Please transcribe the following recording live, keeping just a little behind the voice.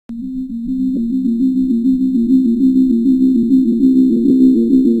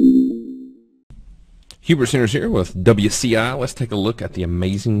Hubert Centers here with WCI. Let's take a look at the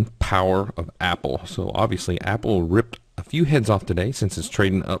amazing power of Apple. So obviously Apple ripped a few heads off today since it's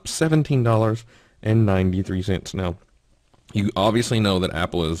trading up $17.93. Now, you obviously know that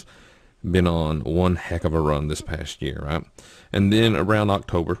Apple has been on one heck of a run this past year, right? And then around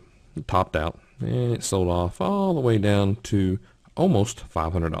October, it topped out and it sold off all the way down to almost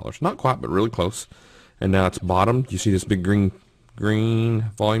 $500. Not quite, but really close. And now it's bottomed. You see this big green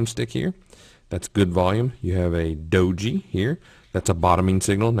volume stick here? That's good volume. You have a doji here. That's a bottoming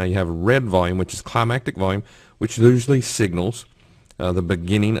signal. Now you have red volume, which is climactic volume, which usually signals the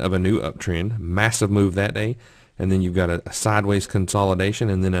beginning of a new uptrend. Massive move that day. And then you've got a sideways consolidation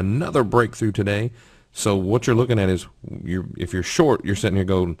and then another breakthrough today. So what you're looking at is, if you're short, you're sitting here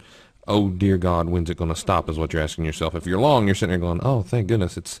going, oh dear God, when's it going to stop, is what you're asking yourself. If you're long, you're sitting here going, oh thank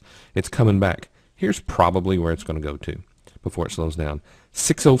goodness, it's coming back. Here's probably where it's going to go to before it slows down.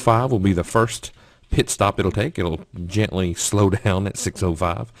 605 will be the first pit stop it'll take. It'll gently slow down at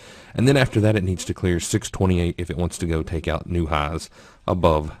 605. And then after that, it needs to clear 628 if it wants to go take out new highs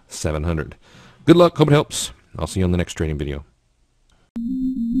above 700. Good luck. Hope it helps. I'll see you on the next trading video.